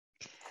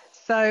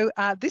So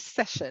this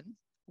session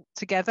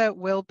together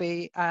will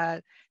be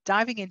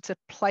diving into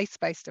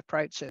place-based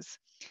approaches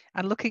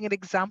and looking at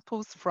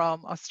examples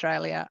from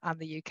Australia and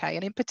the UK.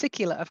 And in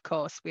particular, of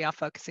course, we are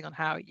focusing on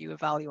how you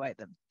evaluate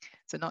them.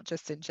 So not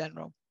just in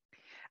general.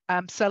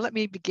 So let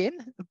me begin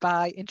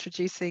by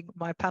introducing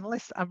my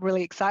panelists. I'm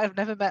really excited. I've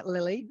never met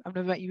Lily. I've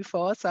never met you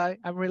before, so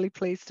I'm really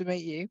pleased to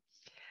meet you.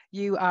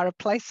 You are a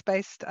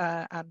place-based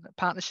and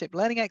partnership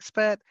learning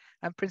expert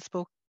and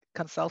principal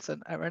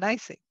consultant at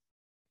Renaisi.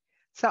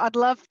 So I'd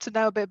love to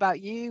know a bit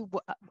about you.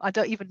 I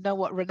don't even know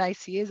what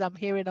Renaisi is. I'm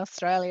here in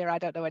Australia. I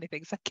don't know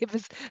anything. So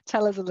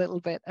tell us a little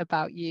bit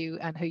about you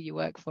and who you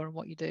work for and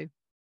what you do.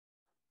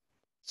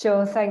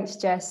 Sure, thanks,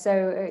 Jess.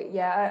 So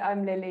yeah,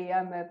 I'm Lily.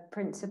 I'm a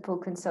principal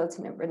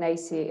consultant at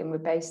Renaisi, and we're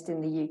based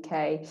in the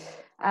UK.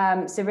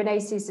 So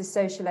Renaisi is a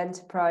social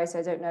enterprise.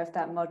 I don't know if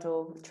that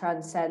model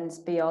transcends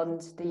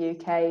beyond the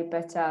UK,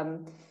 but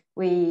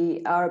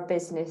we are a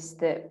business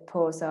that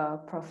pours our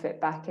profit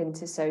back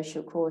into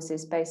social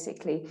causes,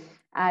 basically.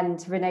 And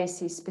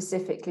Renaisi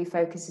specifically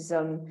focuses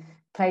on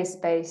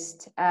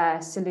place-based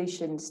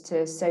solutions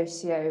to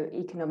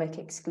socio-economic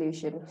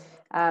exclusion.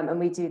 And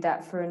we do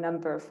that for a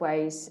number of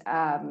ways.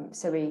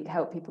 So we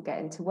help people get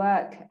into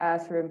work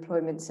through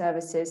employment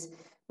services.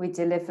 We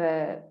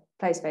deliver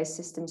place-based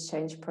systems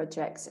change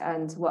projects.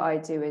 And what I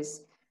do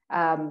is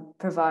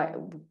provide,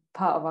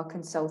 part of our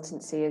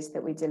consultancy is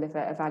that we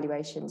deliver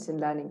evaluations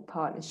and learning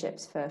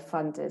partnerships for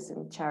funders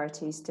and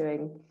charities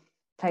doing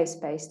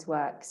place-based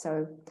work.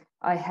 So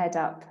I head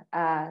up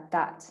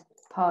that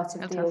part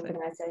of the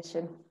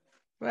organisation.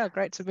 Well,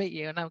 great to meet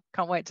you, and I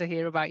can't wait to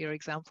hear about your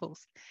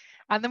examples.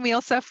 And then we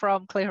also,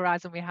 from Clear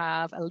Horizon, we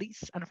have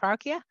Ellise and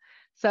Froukje.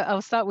 So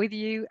I'll start with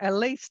you.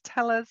 Ellise,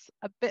 tell us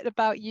a bit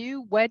about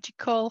you. Where do you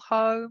call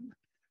home?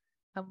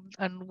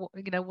 And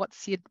you know,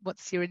 what's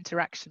your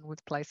interaction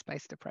with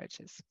place-based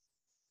approaches?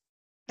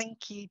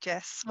 Thank you,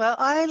 Jess. Well,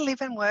 I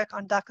live and work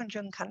on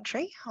Darkinjung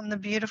country on the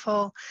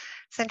beautiful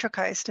central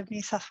coast of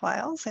New South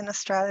Wales in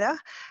Australia,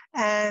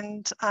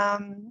 and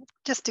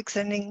just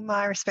extending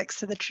my respects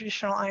to the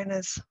traditional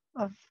owners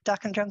of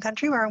Darkinjung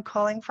country, where I'm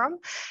calling from.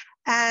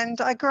 And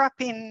I grew up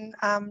in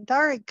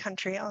Darug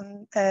country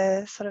on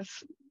sort of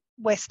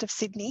west of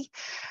Sydney,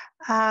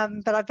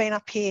 but I've been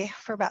up here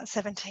for about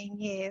 17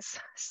 years.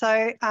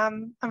 So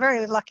I'm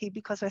very lucky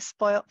because we're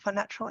spoilt for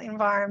natural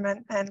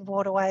environment and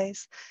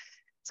waterways.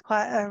 It's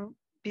quite a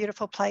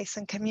beautiful place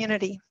and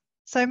community.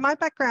 So my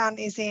background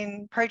is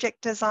in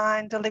project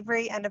design,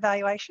 delivery and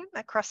evaluation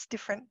across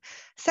different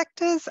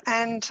sectors,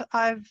 and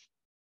I've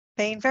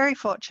been very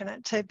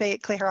fortunate to be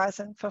at Clear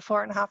Horizon for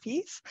 4.5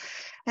 years.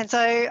 And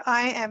so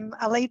I am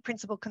a lead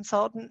principal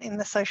consultant in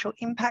the social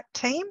impact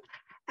team,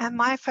 and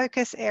my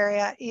focus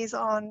area is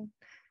on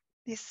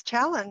this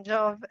challenge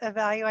of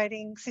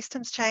evaluating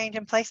systems change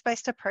and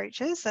place-based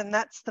approaches, and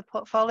that's the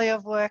portfolio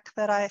of work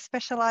that I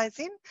specialise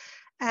in.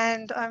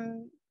 And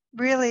I'm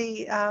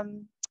really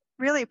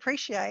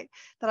appreciate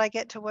that I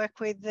get to work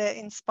with the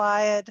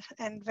inspired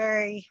and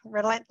very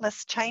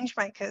relentless change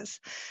makers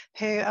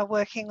who are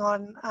working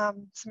on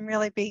some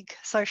really big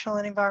social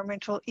and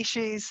environmental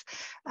issues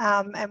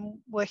and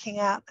working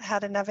out how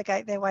to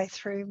navigate their way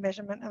through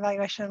measurement,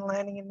 evaluation and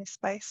learning in this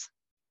space.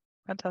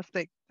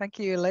 Fantastic. Thank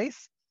you,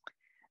 Ellise.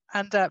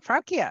 And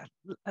Froukje,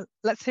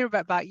 let's hear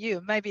about you.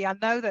 Maybe I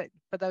know that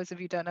for those of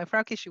you who don't know,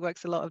 Froukje, she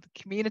works a lot at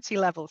the community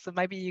level. So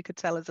maybe you could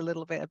tell us a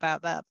little bit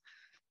about that.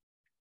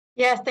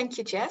 Yeah, thank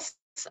you, Jess.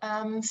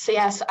 So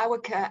yes, I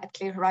work at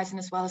Clear Horizon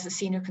as well as a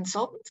senior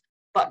consultant.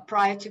 But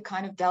prior to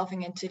kind of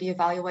delving into the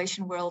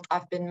evaluation world,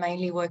 I've been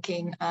mainly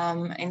working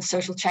in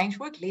social change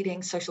work,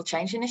 leading social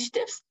change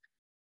initiatives.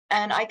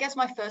 And I guess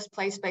my first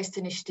place-based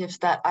initiatives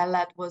that I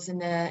led was in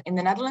the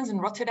Netherlands, in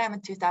Rotterdam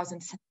in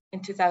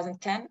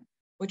 2010,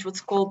 which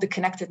was called the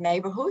Connected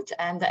Neighborhood.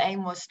 And the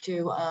aim was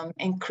to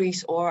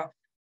increase our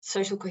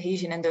social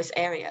cohesion in those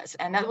areas.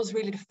 And that was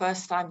really the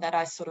first time that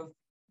I sort of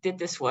did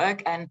this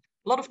work, and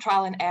a lot of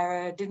trial and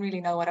error, didn't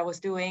really know what I was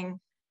doing.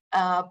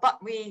 But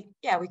we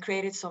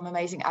created some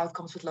amazing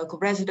outcomes with local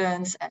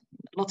residents and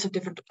lots of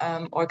different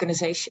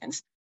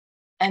organizations.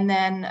 And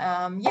then,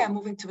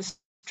 moving to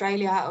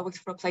Australia, I worked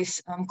for a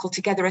place called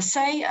Together SA,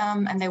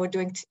 and they were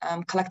doing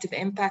collective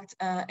impact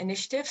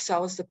initiatives. So I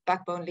was the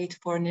backbone lead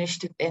for an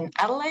initiative in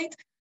Adelaide,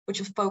 which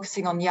was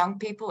focusing on young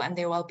people and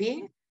their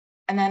well-being.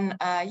 And then,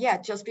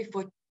 just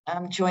before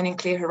joining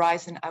Clear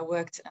Horizon, I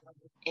worked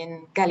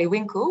in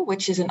Gallywinkel,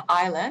 which is an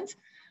island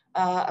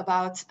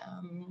about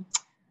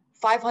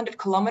 500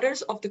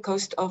 kilometers off the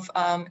coast of,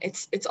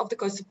 it's off the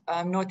coast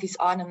of Northeast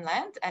Arnhem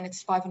Land, and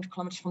it's 500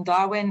 kilometers from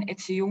Darwin.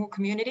 It's a Yolngu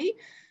community.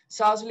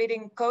 So I was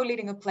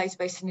co-leading a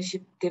place-based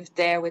initiative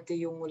there with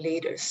the Yolngu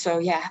leaders. So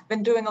yeah, I've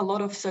been doing a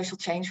lot of social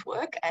change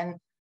work, and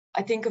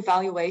I think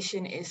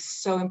evaluation is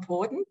so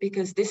important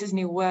because this is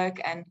new work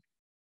and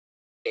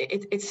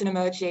it's an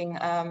emerging,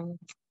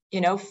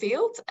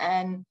 field.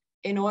 And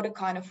in order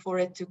kind of for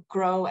it to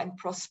grow and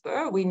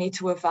prosper, we need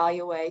to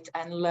evaluate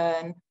and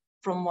learn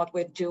from what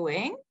we're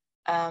doing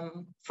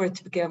for it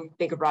to become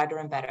bigger, brighter,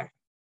 and better.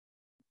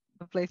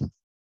 Lovely.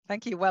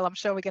 Thank you. Well, I'm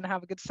sure we're going to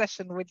have a good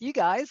session with you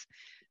guys.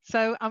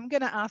 So I'm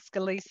going to ask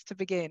Ellise to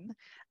begin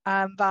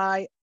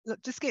by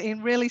just getting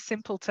in really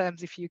simple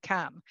terms, if you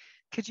can.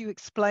 Could you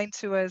explain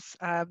to us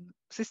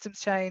systems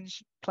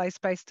change,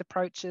 place-based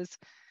approaches,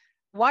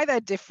 why they're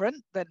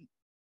different than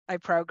a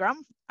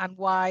program, and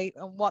why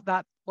and what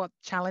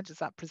challenges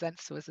that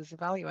presents to us as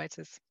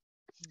evaluators?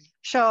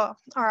 Sure.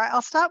 All right.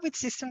 I'll start with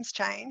systems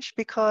change,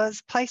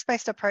 because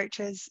place-based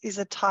approaches is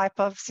a type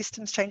of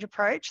systems change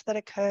approach that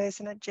occurs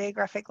in a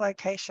geographic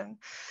location.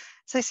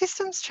 So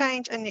systems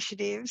change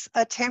initiatives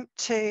attempt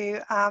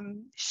to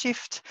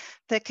shift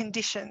the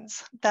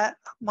conditions that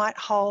might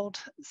hold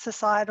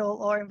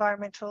societal or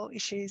environmental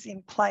issues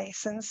in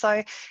place. And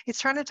so it's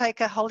trying to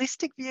take a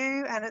holistic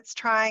view, and it's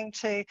trying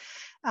to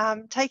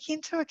take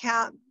into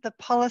account the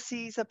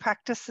policies, the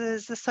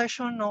practices, the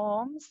social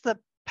norms, the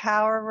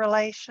power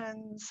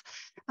relations,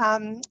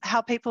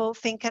 how people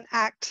think and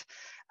act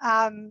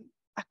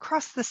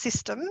across the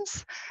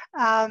systems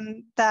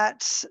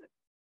that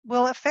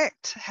will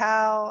affect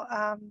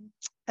how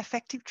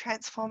effective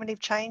transformative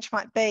change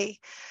might be.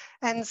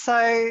 And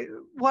so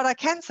what I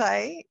can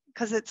say,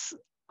 because it's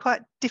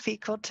quite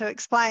difficult to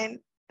explain,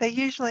 they're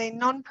usually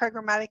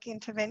non-programmatic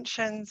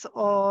interventions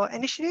or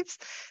initiatives.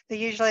 They're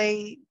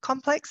usually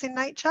complex in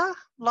nature,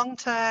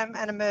 long-term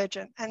and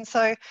emergent. And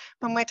so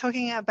when we're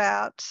talking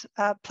about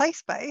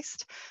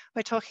place-based,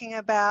 we're talking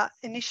about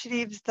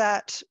initiatives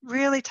that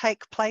really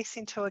take place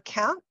into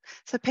account.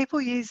 So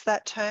people use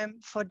that term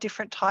for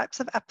different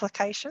types of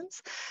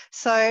applications.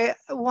 So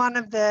one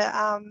of the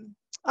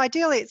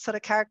ideally, it's sort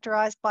of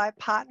characterised by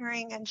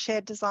partnering and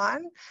shared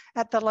design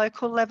at the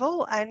local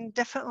level, and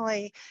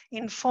definitely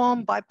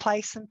informed by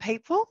place and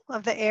people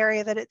of the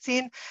area that it's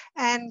in.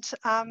 And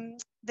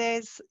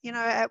there's, you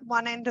know, at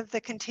one end of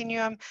the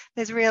continuum,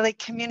 there's really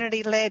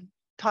community-led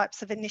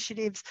types of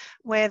initiatives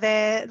where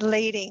they're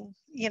leading,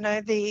 you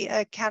know, the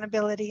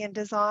accountability and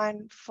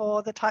design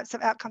for the types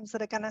of outcomes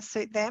that are going to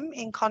suit them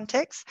in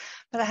context,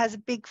 but it has a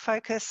big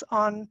focus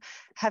on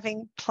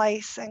having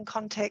place and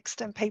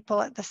context and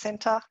people at the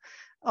centre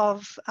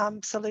of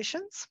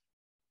solutions.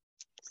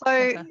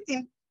 So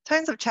in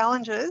terms of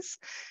challenges,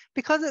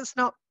 because it's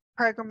not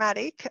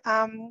programmatic,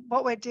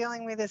 what we're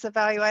dealing with as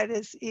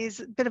evaluators is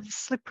a bit of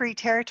slippery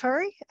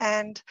territory,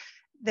 and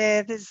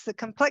there's the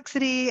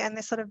complexity and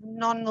the sort of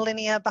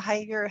non-linear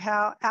behaviour of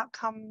how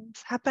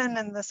outcomes happen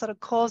and the sort of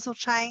causal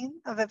chain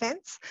of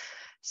events.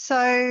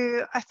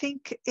 So I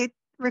think it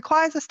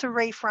requires us to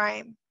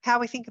reframe how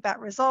we think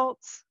about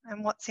results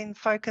and what's in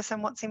focus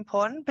and what's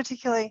important,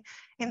 particularly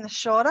in the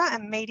shorter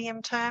and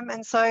medium term.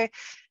 And so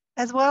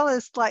as well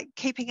as like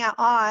keeping our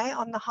eye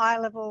on the high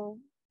level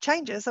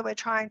changes that we're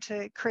trying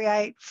to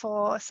create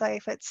for, say,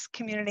 if it's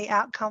community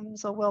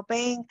outcomes or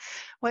well-being,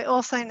 we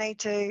also need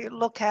to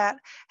look at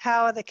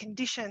how are the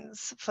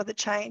conditions for the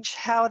change,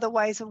 how are the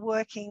ways of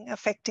working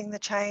affecting the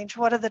change,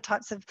 what are the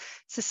types of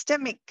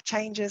systemic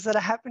changes that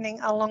are happening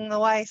along the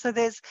way. So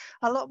there's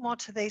a lot more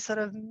to these sort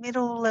of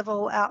middle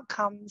level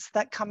outcomes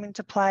that come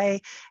into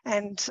play,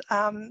 and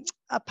are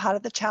part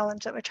of the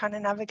challenge that we're trying to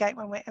navigate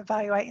when we're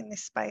evaluating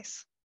this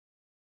space.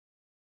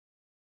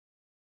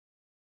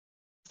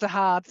 A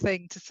hard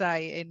thing to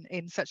say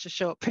in such a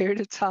short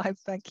period of time.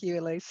 Thank you,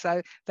 Ellise.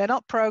 So they're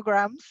not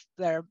programs,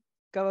 they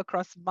go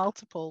across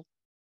multiple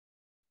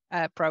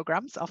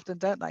programs often,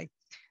 don't they?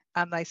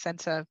 And they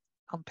centre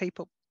on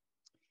people.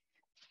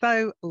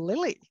 So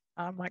Lily,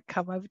 I might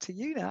come over to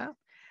you now.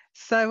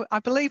 So I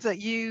believe that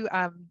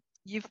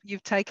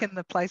you've taken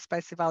the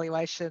place-based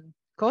evaluation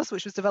course,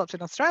 which was developed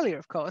in Australia,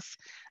 of course,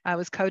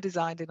 was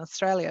co-designed in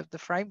Australia, the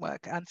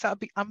framework. And so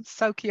I'm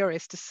so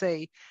curious to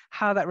see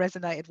how that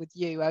resonated with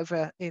you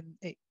over in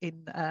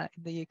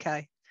the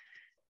UK.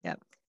 Yeah.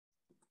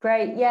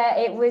 Great. Yeah,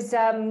 it was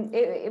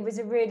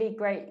a really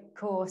great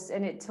course,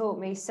 and it taught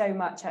me so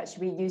much.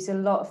 Actually, we use a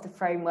lot of the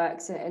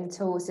frameworks and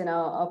tools in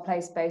our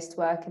place-based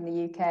work in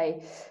the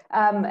UK.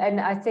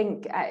 And I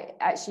think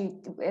actually,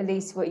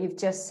 Ellise, what you've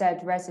just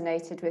said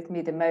resonated with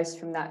me the most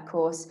from that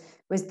course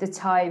was the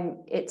time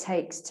it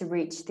takes to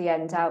reach the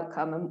end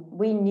outcome. And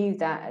we knew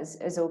that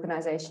as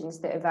organisations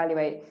that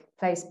evaluate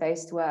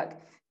place-based work,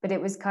 but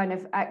it was kind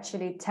of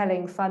actually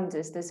telling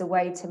funders there's a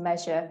way to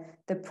measure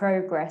the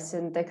progress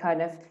and the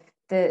kind of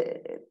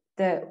the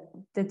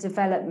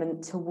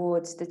development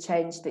towards the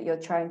change that you're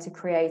trying to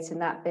create,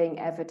 and that being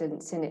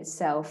evidence in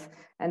itself,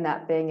 and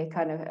that being a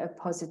kind of a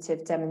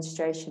positive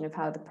demonstration of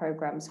how the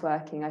program's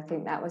working. I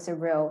think that was a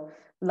real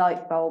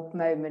light bulb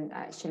moment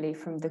actually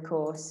from the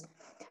course.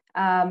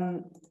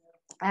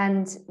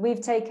 And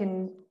we've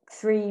taken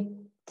 3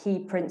 key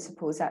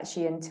principles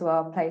actually into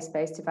our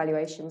place-based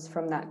evaluations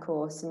from that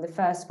course. And the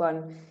first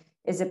one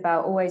is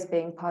about always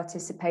being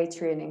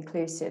participatory and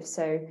inclusive.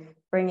 So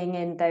bringing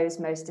in those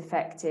most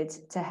affected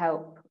to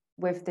help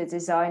with the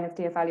design of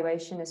the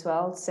evaluation as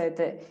well, so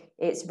that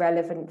it's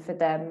relevant for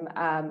them,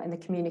 and the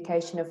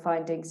communication of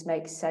findings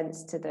makes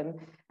sense to them.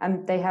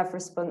 And they have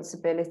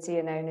responsibility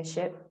and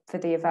ownership for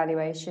the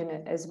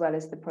evaluation as well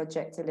as the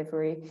project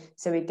delivery.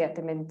 So we get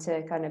them in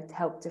to kind of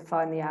help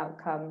define the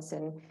outcomes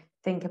and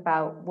think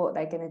about what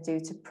they're going to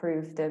do to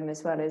prove them,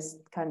 as well as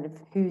kind of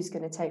who's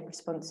going to take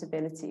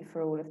responsibility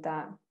for all of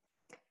that.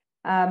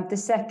 The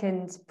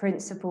second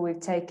principle we've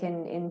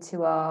taken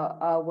into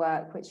our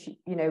work, which,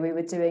 you know, we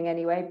were doing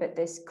anyway, but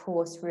this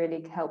course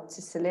really helped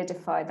to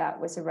solidify that,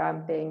 was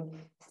around being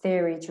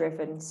theory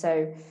driven.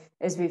 So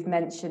as we've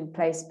mentioned,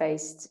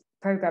 place-based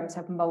programs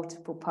have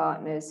multiple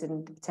partners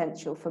and the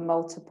potential for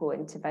multiple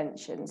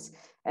interventions.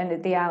 And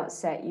at the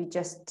outset, you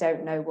just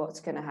don't know what's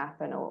going to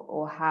happen,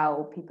 or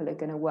how people are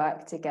going to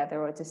work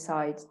together or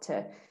decide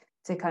to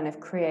kind of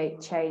create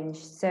change.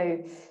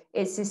 So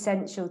it's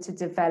essential to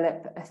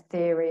develop a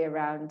theory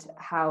around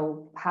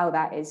how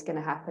that is going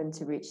to happen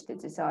to reach the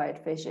desired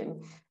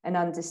vision, and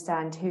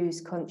understand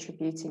who's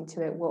contributing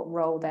to it, what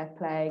role they're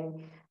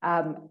playing,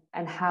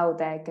 and how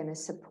they're going to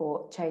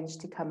support change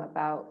to come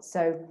about.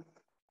 So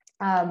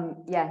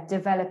yeah,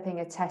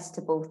 developing a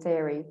testable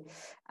theory.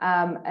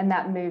 And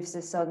that moves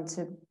us on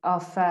to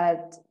our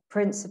third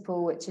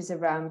principle, which is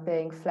around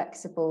being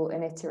flexible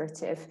and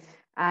iterative,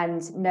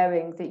 and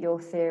knowing that your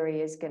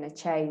theory is going to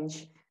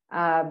change.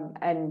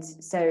 And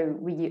so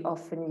we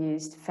often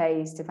used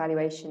phased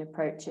evaluation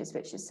approaches,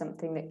 which is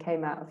something that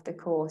came out of the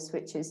course,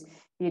 which is,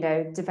 you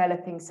know,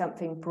 developing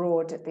something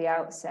broad at the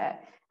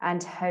outset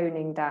and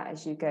honing that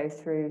as you go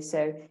through.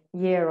 So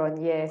year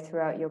on year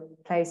throughout your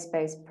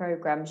place-based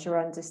programs,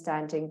 you're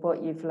understanding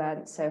what you've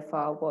learned so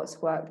far, what's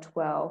worked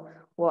well,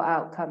 what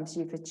outcomes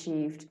you've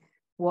achieved,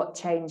 what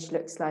change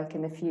looks like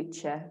in the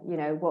future, you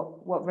know,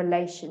 what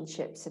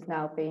relationships have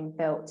now been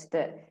built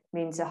that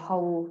means a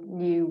whole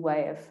new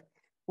way of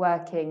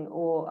working,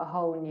 or a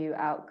whole new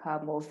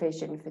outcome or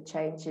vision for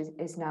change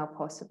is now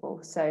possible.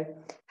 So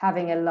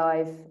having a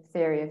live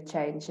theory of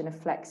change and a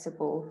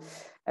flexible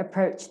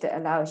approach that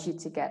allows you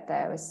to get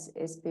there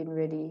has been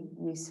really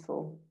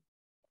useful.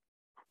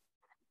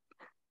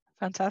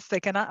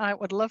 Fantastic. And I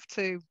would love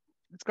to,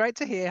 it's great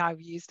to hear how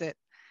you've used it,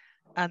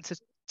 and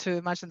to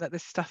imagine that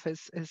this stuff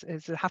is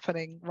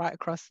happening right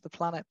across the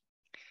planet.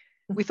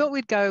 We thought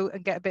we'd go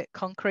and get a bit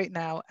concrete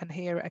now and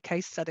hear a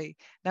case study.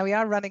 Now we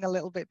are running a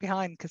little bit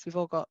behind because we've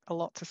all got a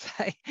lot to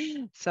say.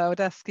 So I would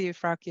ask you,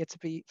 Froukje, to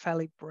be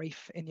fairly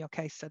brief in your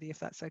case study, if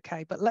that's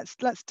okay. But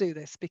let's do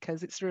this,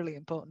 because it's really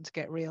important to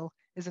get real,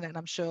 isn't it? And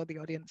I'm sure the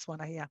audience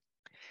want to hear.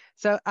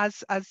 So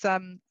as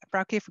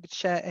Froukje, if we could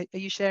share, are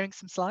you sharing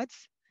some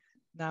slides?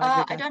 No,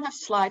 I don't have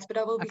slides, but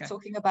I will be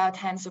talking about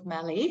Hands of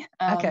Mallee.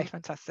 Okay,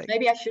 fantastic.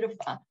 Maybe I should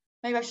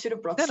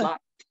have brought slides.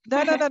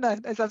 No,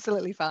 it's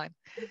absolutely fine.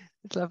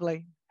 It's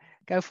lovely.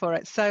 Go for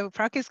it. So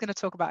Froukje is going to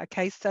talk about a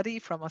case study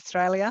from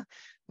Australia,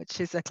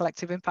 which is a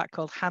collective impact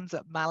called Hands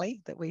Up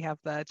Mallee that we have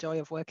the joy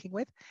of working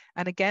with.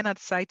 And again, I'd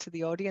say to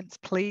the audience,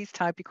 please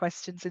type your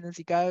questions in as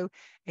you go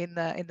in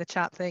the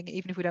chat thing.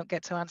 Even if we don't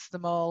get to answer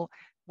them all,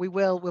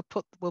 we'll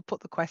put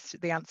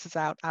the answers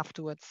out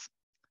afterwards.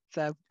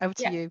 So over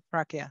to you,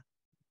 Froukje.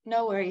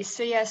 No worries.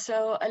 So yeah,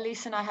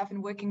 Ellise and I have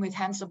been working with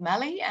Hands Up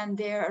Mallee, and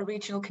they're a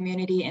regional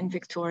community in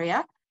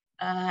Victoria.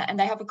 And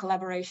they have a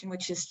collaboration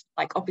which is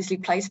like obviously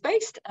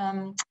place-based.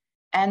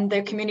 And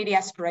their community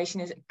aspiration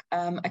is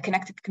a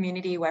connected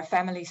community where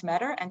families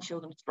matter and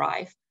children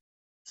thrive.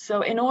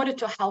 So in order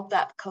to help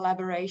that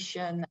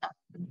collaboration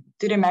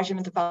do their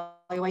measurement,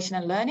 evaluation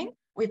and learning,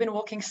 we've been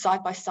working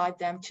side by side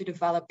them to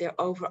develop their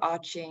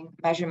overarching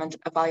measurement,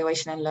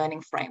 evaluation and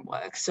learning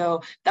framework.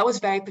 So that was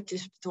very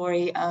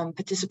participatory.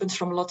 Participants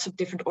from lots of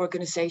different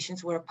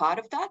organizations were a part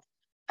of that.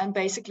 And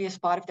basically, as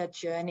part of that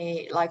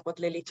journey, like what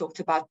Lily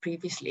talked about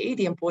previously,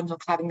 the importance of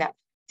having that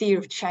theory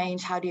of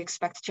change, how do you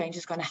expect change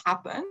is going to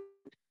happen?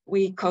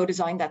 We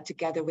co-designed that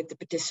together with the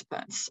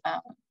participants.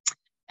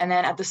 And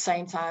then at the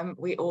same time,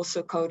 we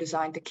also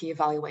co-designed the key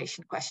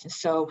evaluation questions.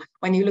 So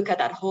when you look at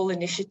that whole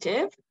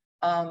initiative,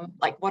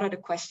 like what are the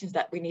questions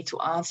that we need to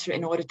answer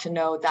in order to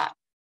know that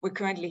we're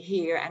currently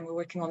here and we're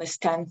working on this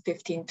 10,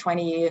 15,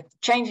 20-year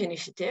change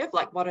initiative?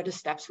 Like what are the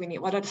steps we need?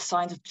 What are the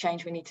signs of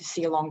change we need to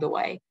see along the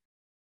way?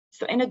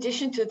 So in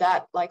addition to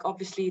that, like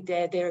obviously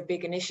they're a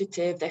big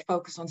initiative. They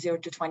focus on 0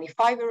 to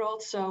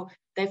 25-year-olds. So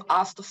they've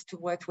asked us to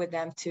work with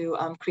them to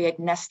create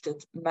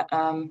nested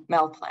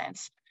MEL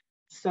plans.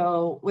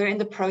 So we're in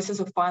the process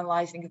of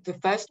finalizing the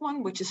first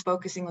one, which is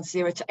focusing on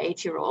 0 to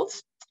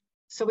 8-year-olds.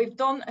 So we've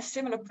done a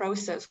similar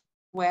process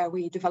where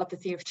we developed a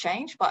theory of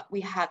change, but we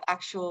had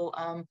actual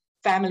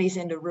families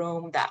in the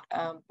room that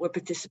were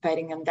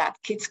participating and that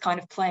kids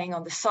kind of playing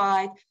on the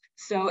side.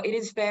 So it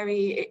is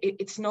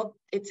it's not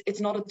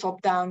a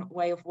top-down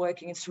way of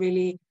working. It's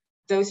really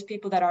those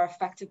people that are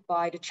affected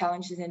by the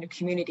challenges in the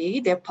community.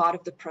 They're part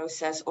of the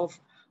process of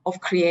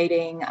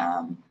creating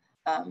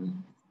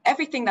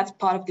everything that's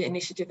part of the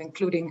initiative,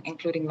 including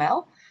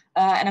MEL.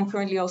 And I'm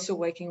currently also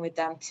working with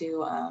them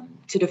to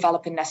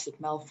develop a nested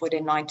MEL for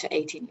their 9 to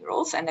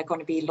 18-year-olds, and there are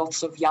going to be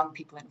lots of young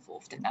people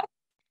involved in that.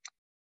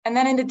 And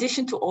then in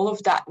addition to all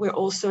of that, we're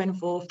also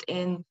involved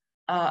in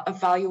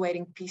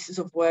evaluating pieces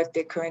of work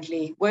they're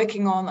currently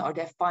working on or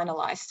they're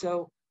finalized.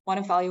 So one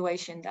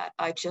evaluation that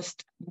I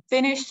just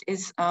finished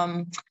is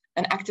an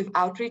active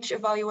outreach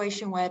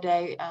evaluation where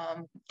they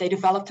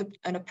developed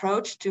an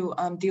approach to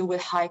deal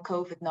with high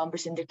COVID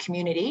numbers in their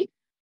community.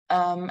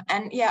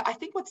 And yeah, I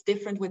think what's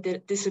different with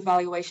this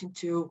evaluation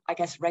to, I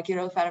guess,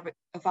 regular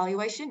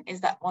evaluation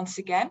is that, once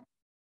again,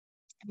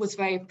 it was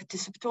very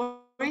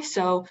participatory.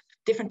 So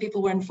different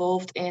people were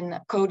involved in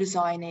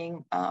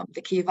co-designing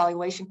the key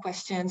evaluation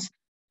questions.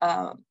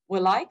 I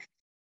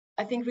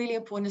think really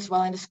important as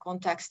well in this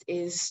context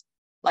is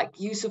like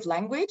use of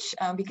language,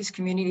 because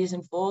community is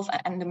involved,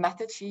 and the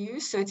methods you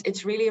use. So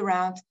it's really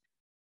around,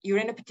 you're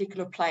in a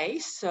particular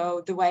place,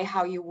 so the way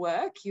how you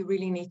work, you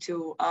really need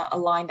to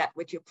align that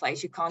with your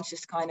place. You can't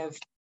just kind of,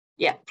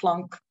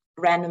 plonk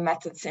random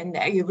methods in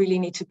there. You really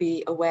need to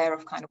be aware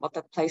of kind of what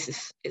that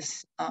place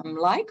is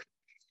like.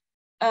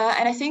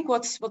 And I think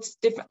what's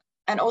different,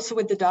 and also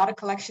with the data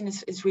collection,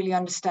 is really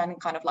understanding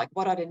kind of like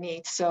what are the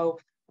needs. So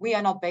we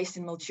are not based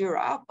in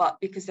Mildura, but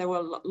because there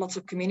were lots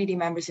of community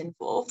members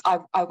involved,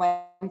 I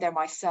went there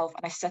myself,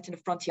 and I sat in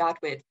the front yard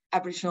with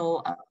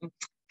Aboriginal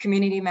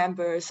community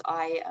members.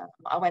 I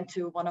went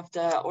to one of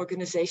the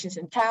organizations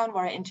in town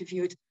where I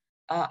interviewed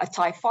a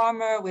Thai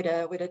farmer with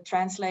a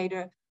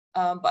translator,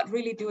 but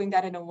really doing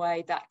that in a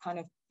way that kind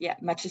of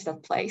matches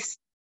that place.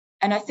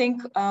 And I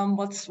think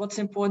what's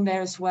important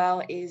there as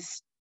well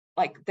is,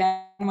 like,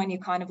 then when you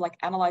kind of like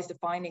analyze the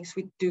findings,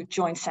 we do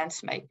joint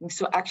sense making.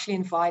 So actually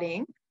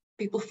inviting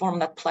people from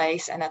that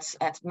place, and that's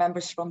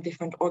members from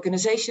different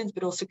organizations,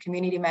 but also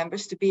community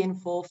members, to be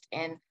involved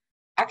in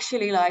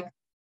actually like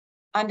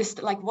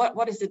understand like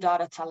what is the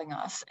data telling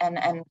us,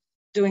 and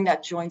doing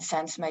that joint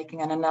sense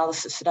making and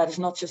analysis. So that is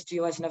not just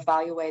you as an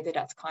evaluator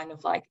that's kind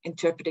of like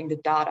interpreting the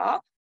data,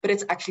 but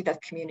it's actually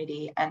that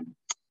community. And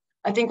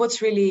I think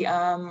what's really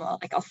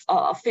like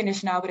I'll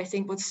finish now, but I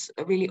think what's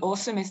really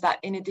awesome is that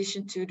in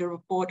addition to the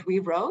report we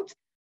wrote,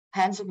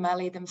 Hands of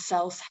Mallee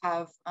themselves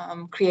have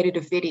created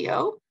a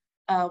video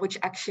which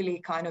actually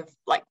kind of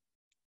like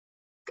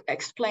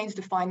explains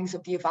the findings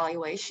of the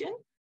evaluation.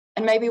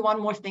 And maybe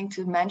one more thing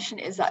to mention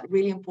is that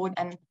really important,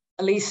 and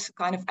Ellise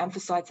kind of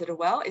emphasized it as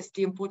well, is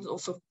the importance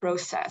also of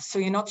process. So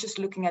you're not just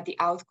looking at the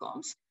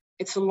outcomes,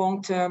 it's a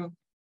long-term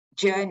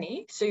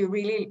journey. So you're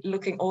really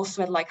looking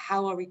also at like,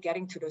 how are we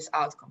getting to those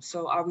outcomes?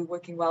 So are we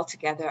working well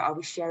together? Are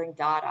we sharing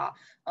data?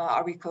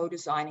 Are we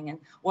co-designing? And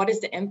what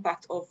is the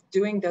impact of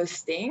doing those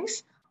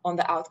things on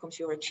the outcomes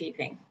you're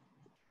achieving?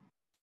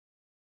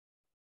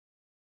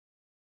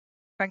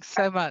 Thanks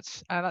so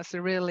much. That's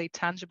a really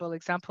tangible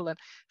example. And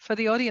for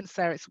the audience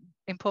there, it's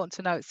important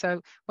to note. So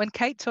when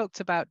Kate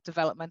talked about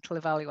developmental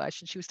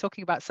evaluation, she was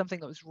talking about something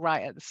that was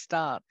right at the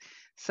start.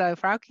 So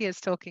Froukje is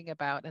talking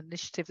about an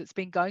initiative that's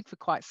been going for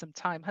quite some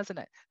time, hasn't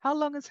it? How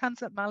long has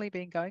Hands Up Mallee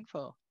been going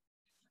for?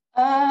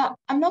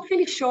 I'm not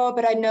really sure,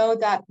 but I know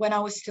that when I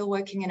was still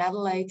working in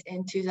Adelaide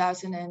in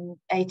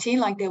 2018,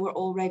 like they were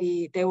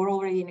already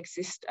in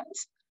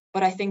existence.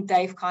 But I think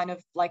they've kind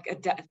of like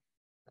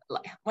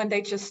when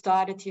they just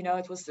started, you know,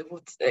 it was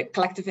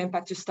Collective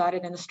Impact just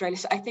started in Australia.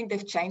 So I think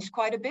they've changed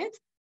quite a bit.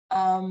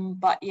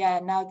 But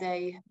yeah, now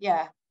it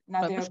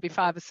must be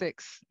 5 or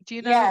 6. Do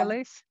you know,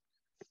 Ellise?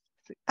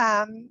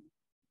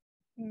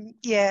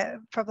 Yeah,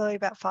 probably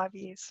about 5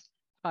 years.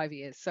 5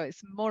 years. So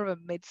it's more of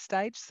a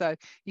mid-stage. So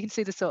you can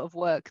see the sort of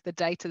work, the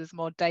data, there's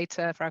more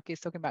data. Froukje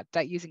is talking about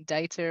using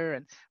data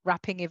and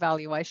wrapping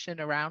evaluation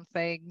around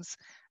things,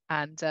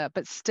 and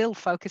but still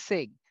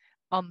focusing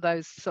on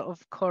those sort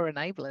of core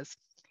enablers.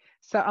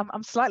 So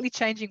I'm slightly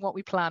changing what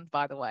we planned,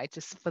 by the way,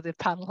 just for the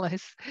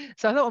panelists.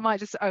 So I thought we might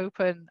just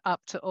open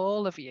up to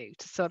all of you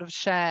to sort of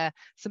share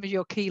some of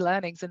your key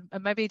learnings, and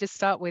maybe just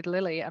start with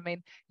Lily. I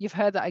mean, you've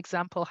heard that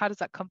example. How does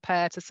that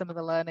compare to some of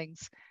the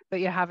learnings that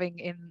you're having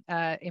in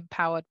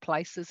Empowered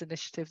Places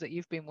initiative that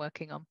you've been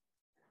working on?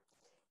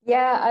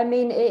 Yeah, I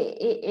mean,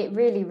 it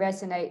really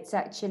resonates,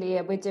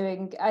 actually. We're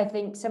doing, I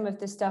think some of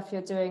the stuff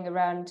you're doing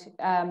around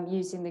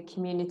using the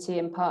community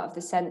and part of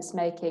the sense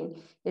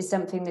making is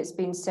something that's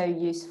been so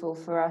useful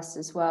for us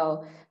as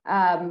well.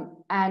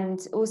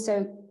 And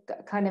also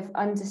kind of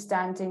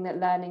understanding that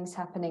learning's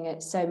happening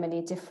at so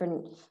many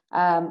different,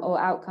 or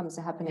outcomes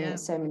are happening at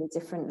so many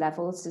different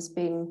levels has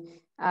been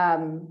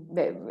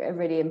a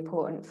really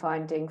important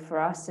finding for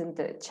us, and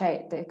that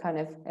the kind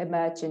of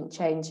emergent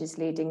change is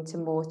leading to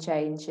more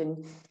change,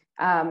 and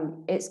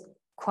it's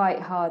quite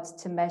hard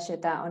to measure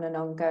that on an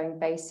ongoing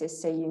basis,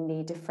 so you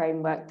need a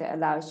framework that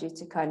allows you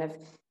to kind of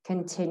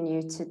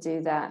continue to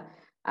do that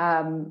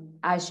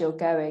as you're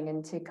going,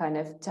 and to kind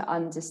of to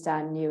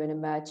understand new and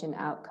emergent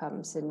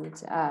outcomes. And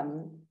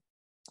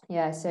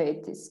so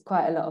it's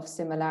quite a lot of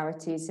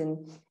similarities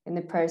in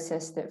the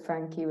process that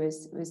Froukje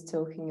was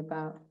talking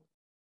about.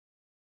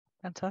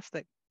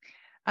 Fantastic.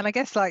 And I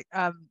guess like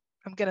I'm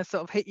going to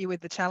sort of hit you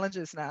with the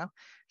challenges now.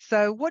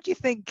 So what do you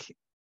think?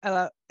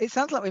 It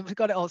sounds like we've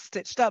got it all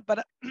stitched up,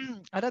 but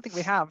I don't think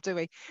we have, do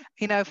we?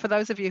 You know, for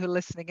those of you who are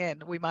listening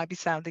in, we might be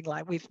sounding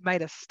like we've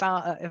made a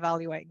start at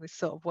evaluating this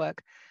sort of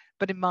work.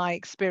 But in my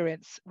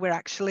experience, we're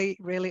actually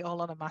really all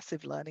on a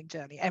massive learning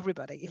journey.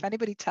 Everybody, if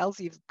anybody tells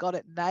you you've got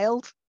it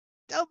nailed,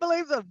 don't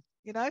believe them,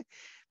 you know,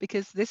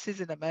 because this is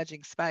an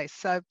emerging space.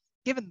 So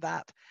given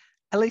that,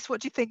 Ellise,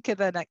 what do you think are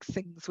the next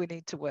things we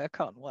need to work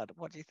on?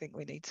 What do you think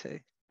we need to?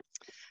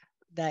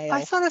 nail?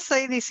 I sort of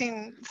see this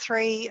in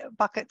 3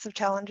 buckets of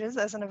challenges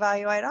as an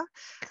evaluator.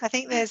 I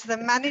think there's the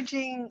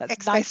managing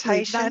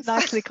expectations.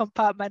 Nicely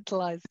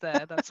compartmentalised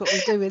there. That's what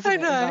we do, isn't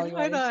it?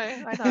 I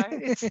know.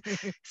 It's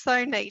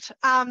so neat.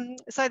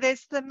 So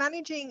there's the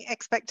managing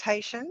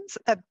expectations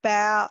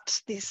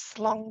about this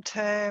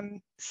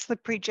long-term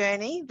slippery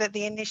journey that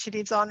the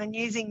initiative's on, and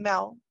using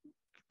Mel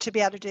to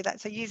be able to do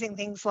that. So using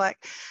things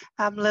like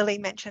Lily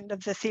mentioned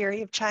of the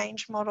theory of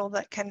change model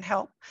that can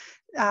help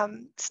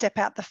step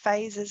out the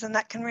phases, and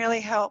that can really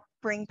help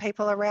bring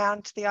people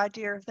around to the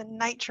idea of the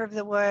nature of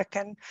the work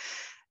and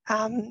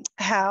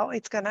how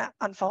it's going to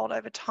unfold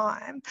over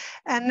time.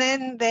 And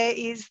then there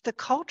is the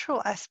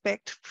cultural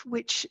aspect,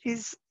 which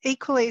is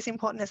equally as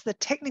important as the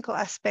technical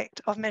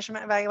aspect of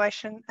measurement,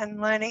 evaluation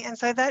and learning. And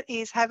so that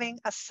is having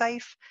a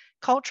safe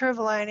culture of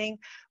learning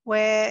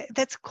where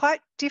that's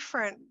quite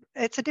different.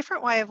 It's a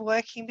different way of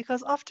working,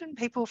 because often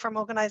people from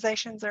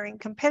organisations are in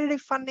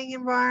competitive funding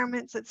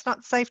environments. It's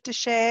not safe to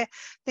share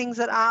things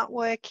that aren't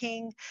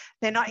working.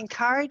 They're not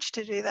encouraged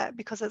to do that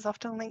because it's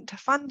often linked to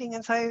funding.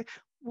 And so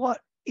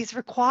what is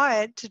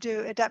required to do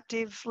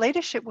adaptive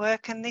leadership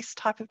work and this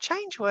type of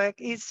change work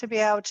is to be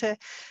able to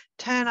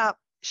turn up,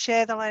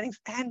 share the learnings,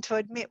 and to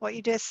admit what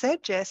you just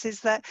said, Jess, is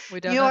that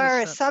you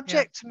are a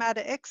subject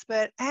matter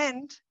expert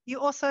and you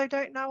also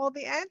don't know all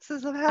the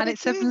answers of how to do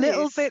this. And it's a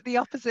little bit the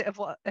opposite of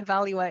what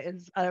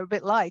evaluators are a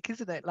bit like,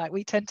 isn't it? Like,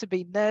 we tend to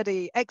be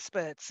nerdy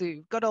experts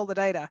who've got all the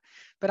data,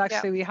 but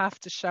actually we have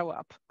to show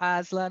up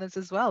as learners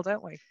as well,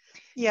 don't we?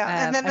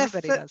 Yeah, and then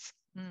everybody does.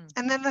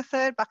 And then the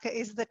third bucket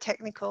is the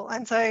technical.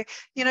 And so,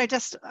 you know,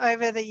 just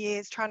over the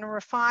years, trying to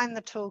refine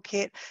the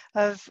toolkit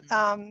of,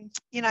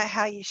 you know,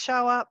 how you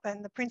show up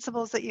and the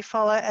principles that you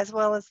follow, as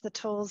well as the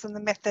tools and the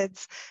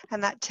methods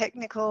and that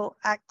technical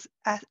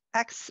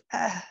aspect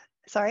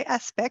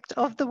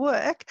of the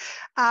work.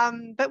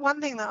 But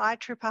one thing that I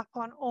trip up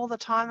on all the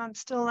time, I'm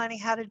still learning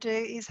how to do,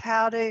 is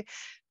how to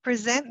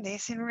present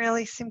this in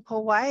really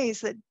simple ways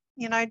that,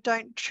 you know,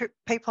 don't trip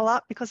people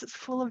up, because it's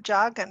full of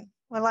jargon.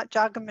 We're like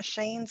jargon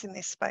machines in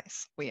this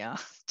space. We are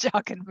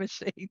jargon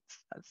machines.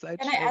 That's so Can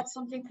true. I add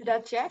something to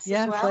that, Jess?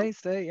 Yeah, as well?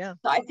 Please do. Yeah.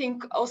 So I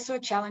think also a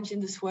challenge in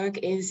this work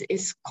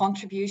is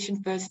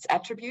contribution versus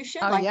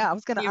attribution. Oh, like, yeah, I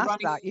was going to ask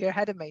that. You're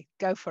ahead of me.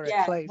 Go for it,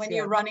 please. When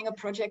you're running a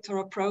project or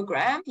a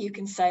program, you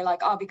can say like,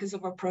 oh, because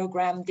of our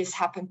program, this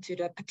happened to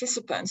the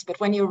participants.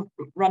 But when you're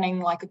running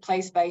like a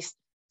place-based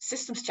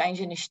systems change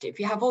initiative,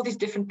 you have all these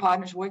different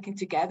partners working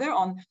together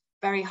on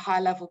very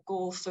high-level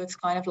goals. So it's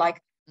kind of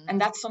like,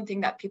 and that's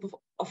something that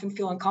people often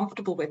feel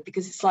uncomfortable with,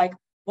 because it's like,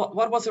 what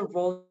was a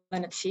role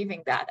in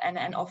achieving that?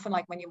 And often,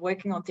 like when you're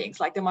working on things,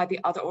 like there might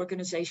be other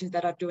organizations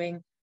that are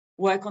doing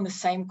work on the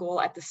same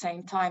goal at the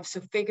same time. So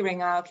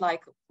figuring out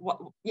like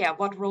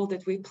what role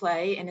did we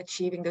play in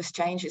achieving those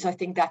changes? I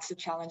think that's a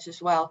challenge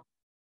as well.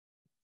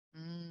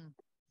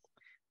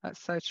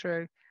 That's so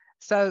true.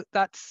 So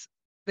that's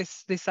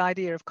this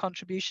idea of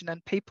contribution,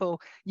 and people,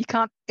 you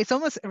can't, it's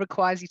almost, it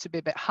requires you to be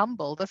a bit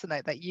humble, doesn't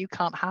it, that you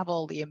can't have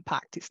all the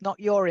impact. It's not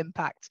your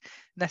impact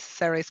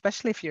necessarily,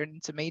 especially if you're an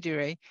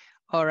intermediary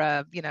or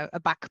a, you know, a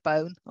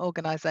backbone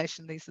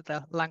organization. These are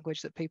the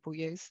language that people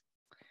use.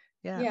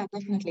 Yeah,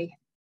 definitely.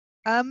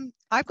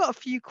 I've got a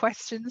few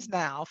questions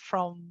now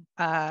from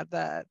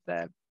the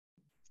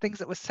things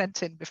that were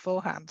sent in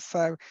beforehand,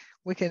 so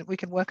we can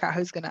work out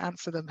who's going to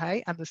answer them.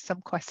 Hey, and there's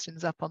some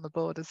questions up on the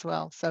board as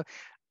well, so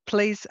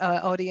please,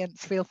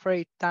 audience, feel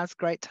free. Now's a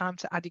great time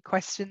to add your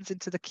questions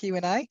into the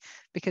Q&A,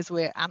 because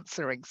we're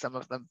answering some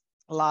of them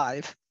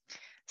live.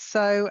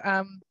 So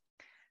I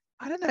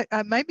don't know,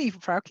 maybe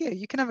Froukje,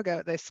 you can have a go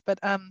at this, but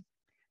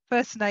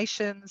First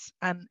Nations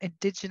and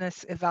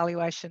Indigenous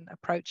evaluation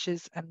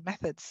approaches and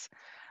methods.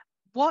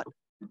 What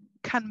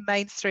can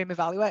mainstream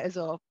evaluators,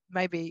 or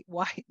maybe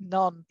white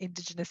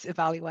non-Indigenous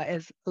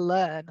evaluators,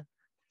 learn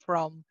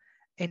from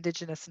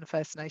Indigenous and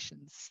First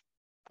Nations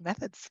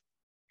methods?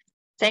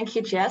 Thank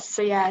you, Jess.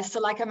 So yeah, so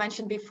like I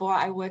mentioned before,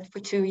 I worked for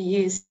 2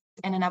 years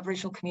in an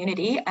Aboriginal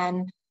community,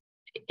 and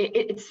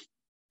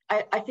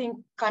I think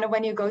kind of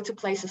when you go to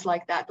places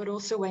like that, but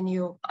also when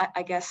you,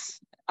 I guess,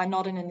 are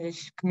not in an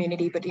Indigenous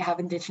community, but you have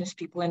Indigenous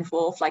people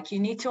involved, like you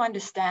need to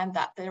understand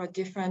that there are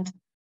different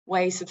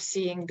ways of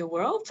seeing the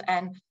world.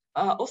 And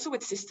also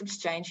with systems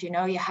change, you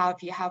know, you have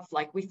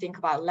like, we think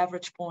about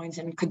leverage points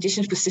and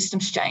conditions for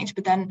systems change,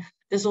 but then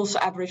there's also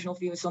Aboriginal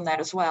views on that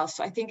as well.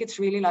 So I think it's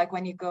really like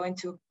when you go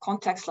into a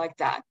context like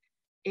that,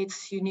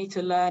 you need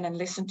to learn and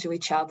listen to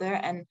each other.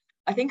 And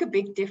I think a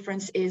big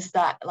difference is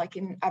that, like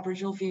in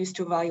Aboriginal views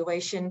to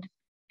evaluation,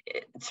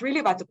 it's really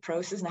about the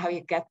process and how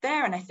you get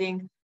there. And I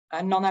think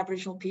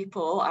non-Aboriginal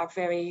people are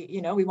very,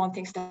 you know, we want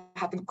things to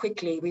happen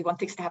quickly. We want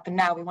things to happen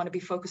now. We want to be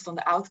focused on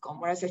the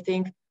outcome. Whereas I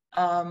think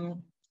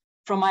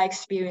from my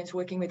experience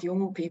working with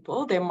younger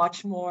people, they're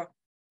much more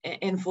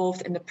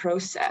involved in the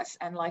process.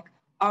 And like,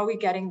 are we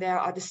getting there?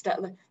 Are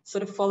the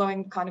sort of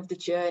following kind of the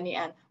journey,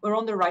 and we're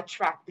on the right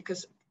track?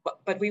 Because,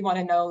 but we want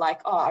to know,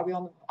 like, oh,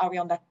 are we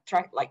on that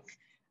track? Like,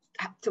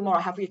 tomorrow,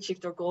 have we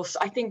achieved our goals? So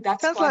I think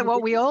that's sounds like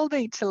what we all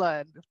need to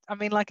learn. I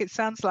mean, like, it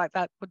sounds like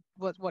that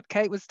what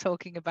Kate was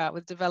talking about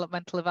with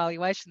developmental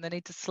evaluation. They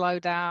need to slow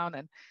down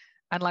and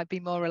like be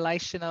more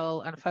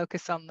relational and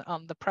focus on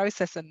the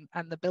process and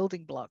the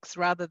building blocks,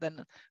 rather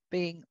than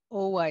being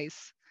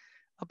always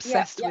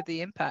obsessed with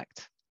the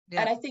impact.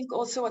 And I think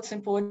also what's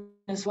important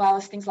as well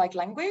is things like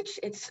language.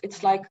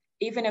 It's like,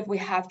 even if we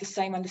have the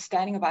same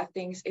understanding about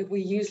things, if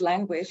we use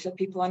language that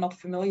people are not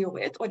familiar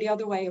with, or the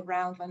other way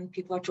around when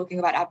people are talking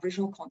about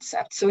Aboriginal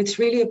concepts. So it's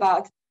really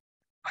about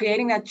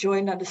creating that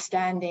joint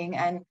understanding.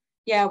 And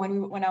yeah,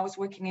 when I was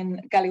working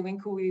in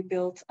Gallywinkel, we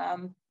built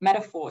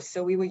metaphors.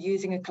 So we were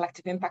using a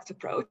collective impact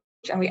approach,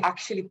 and we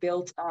actually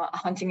built a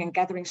hunting and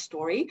gathering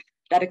story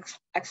that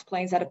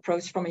explains that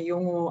approach from a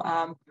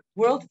Yolngu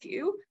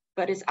worldview,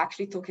 but is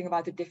actually talking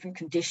about the different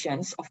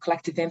conditions of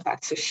collective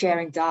impact. So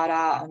sharing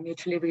data,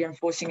 mutually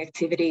reinforcing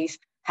activities,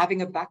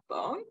 having a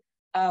backbone.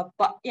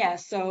 But yeah,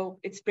 so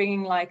it's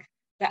bringing like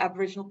the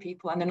Aboriginal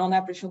people and the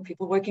non-Aboriginal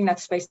people working that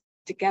space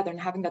together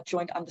and having that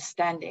joint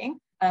understanding.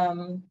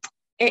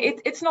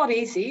 It's not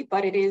easy,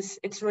 but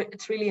it's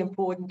really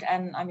important.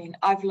 And I mean,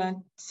 I've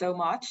learned so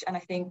much, and I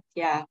think,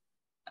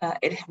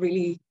 it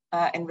really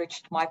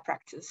enriched my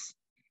practice.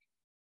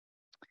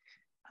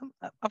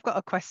 I've got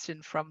a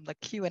question from the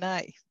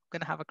Q&A. I'm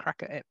going to have a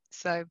crack at it.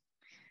 So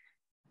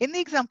in the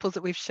examples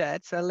that we've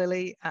shared, so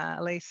Lily,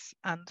 Ellise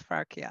and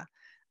Froukje,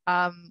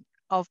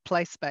 of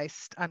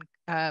place-based, and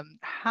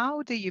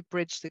how do you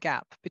bridge the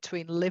gap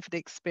between lived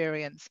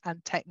experience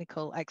and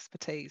technical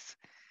expertise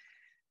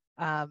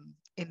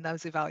in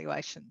those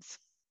evaluations?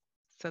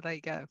 So there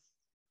you go.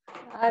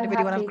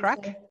 Anybody want to have a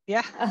crack?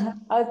 Yeah.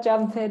 I'll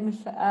jump in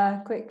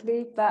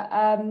quickly, but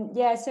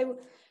so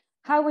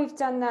how we've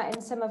done that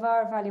in some of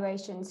our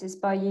evaluations is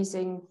by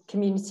using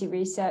community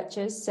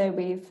researchers. So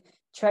we've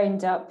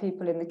trained up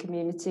people in the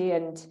community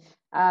and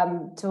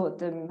taught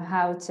them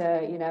how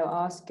to,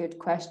 ask good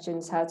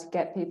questions, how to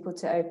get people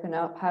to open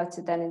up, how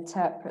to then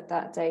interpret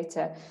that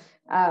data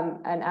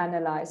and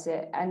analyze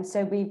it. And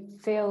so we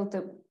feel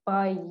that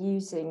by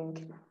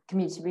using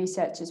community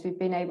researchers, we've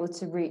been able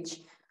to reach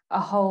a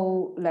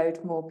whole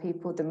load more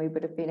people than we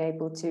would have been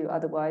able to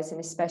otherwise,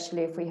 and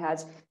especially if we had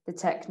the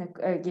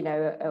technical,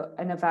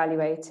 an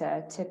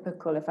evaluator,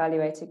 typical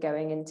evaluator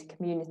going into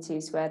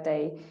communities where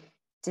they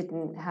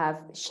didn't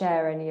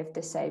share any of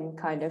the same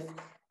kind of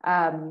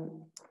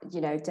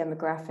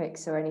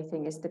demographics or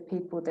anything as the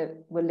people that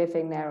were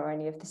living there, or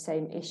any of the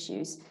same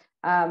issues.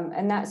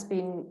 And that's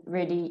been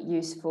really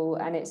useful,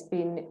 and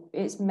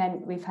it's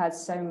meant we've had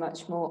so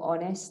much more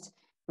honest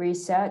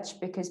research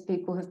because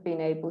people have been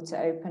able to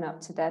open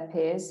up to their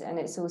peers, and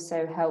it's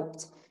also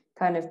helped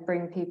kind of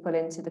bring people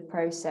into the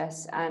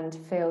process and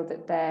feel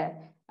that they're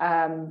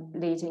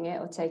leading it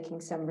or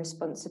taking some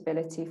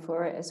responsibility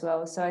for it as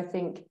well. So I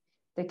think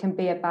there can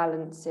be a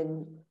balance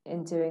in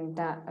doing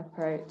that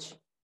approach.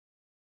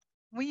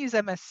 We use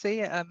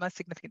MSc at Most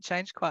Significant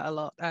Change quite a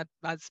lot,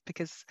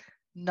 because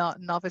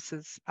not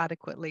novices,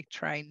 adequately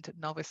trained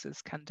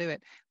novices, can do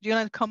it. Do you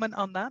want to comment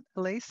on that,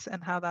 Ellise,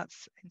 and how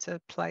that's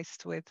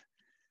interplaced with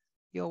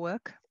your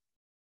work?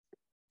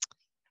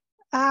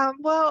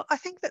 Well, I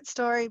think that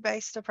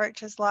story-based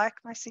approaches like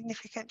Most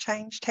Significant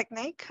Change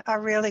technique are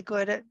really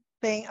good at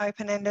being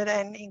open-ended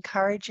and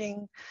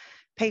encouraging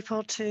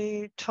people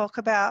to talk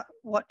about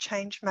what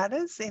change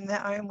matters in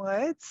their own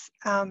words,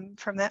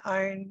 from their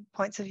own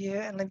points of view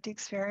and lived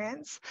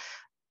experience.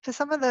 For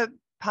some of the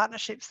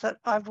partnerships that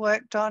I've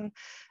worked on,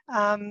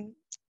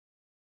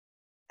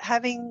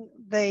 having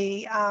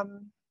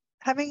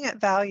it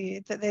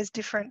valued that there's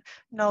different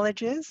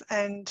knowledges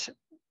and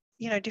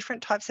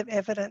different types of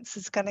evidence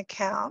is going to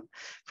count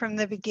from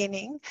the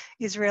beginning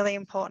is really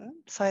important,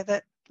 so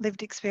that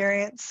lived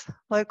experience,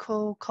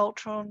 local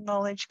cultural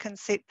knowledge can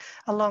sit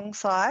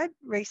alongside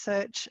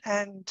research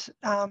and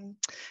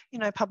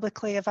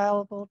publicly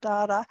available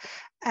data,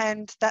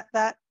 and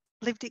that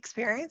lived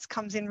experience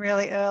comes in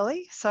really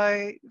early.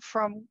 So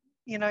from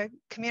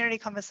community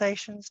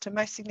conversations to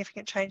Most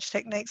Significant Change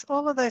techniques,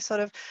 all of those sort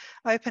of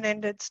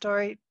open-ended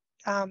story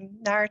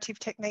narrative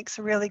techniques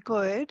are really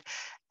good.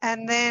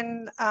 And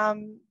then I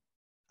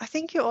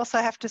think you also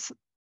have to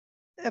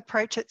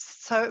approach it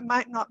so it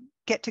might not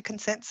get to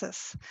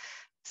consensus.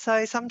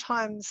 So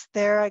sometimes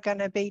there are going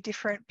to be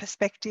different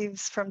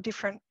perspectives from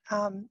different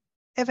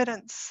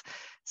evidence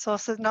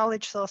sources,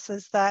 knowledge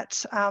sources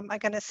that are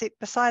going to sit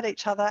beside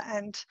each other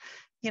and,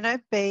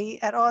 be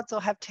at odds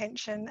or have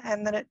tension,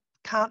 and that it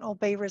can't all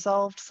be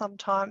resolved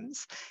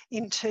sometimes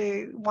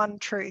into one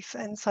truth.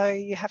 And so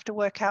you have to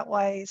work out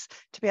ways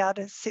to be able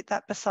to sit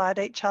that beside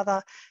each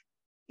other,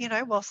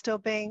 while still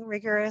being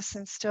rigorous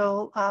and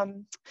still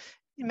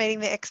meeting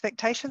the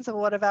expectations of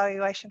what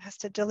evaluation has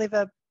to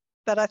deliver.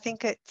 But I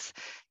think it's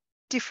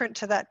different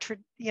to that,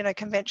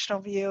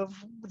 conventional view of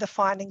the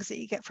findings that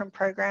you get from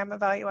program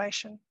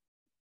evaluation.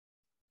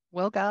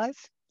 Well, guys,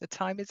 the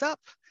time is up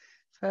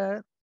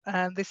for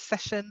this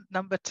session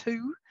number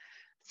 2.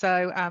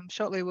 So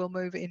shortly we'll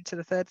move into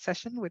the 3rd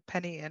session with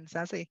Penny and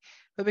Zazie.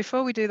 But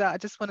before we do that, I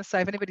just want to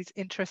say, if anybody's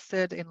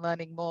interested in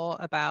learning more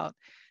about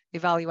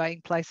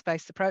evaluating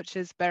place-based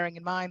approaches, bearing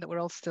in mind that we're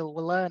all still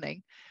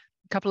learning.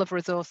 A couple of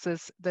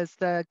resources. There's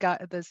the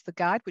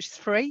guide, which is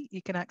free.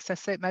 You can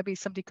access it. Maybe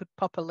somebody could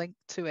pop a link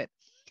to it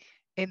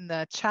in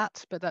the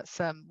chat, but that's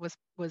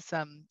was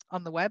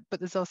on the web. But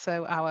there's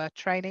also our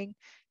training,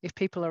 if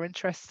people are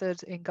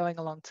interested in going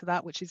along to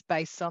that, which is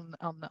based on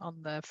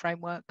the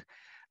framework,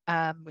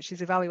 which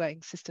is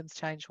Evaluating Systems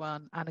Change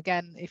 1. And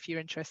again, if you're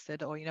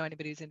interested, or you know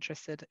anybody who's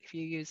interested, if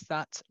you use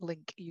that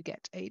link, you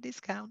get a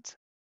discount.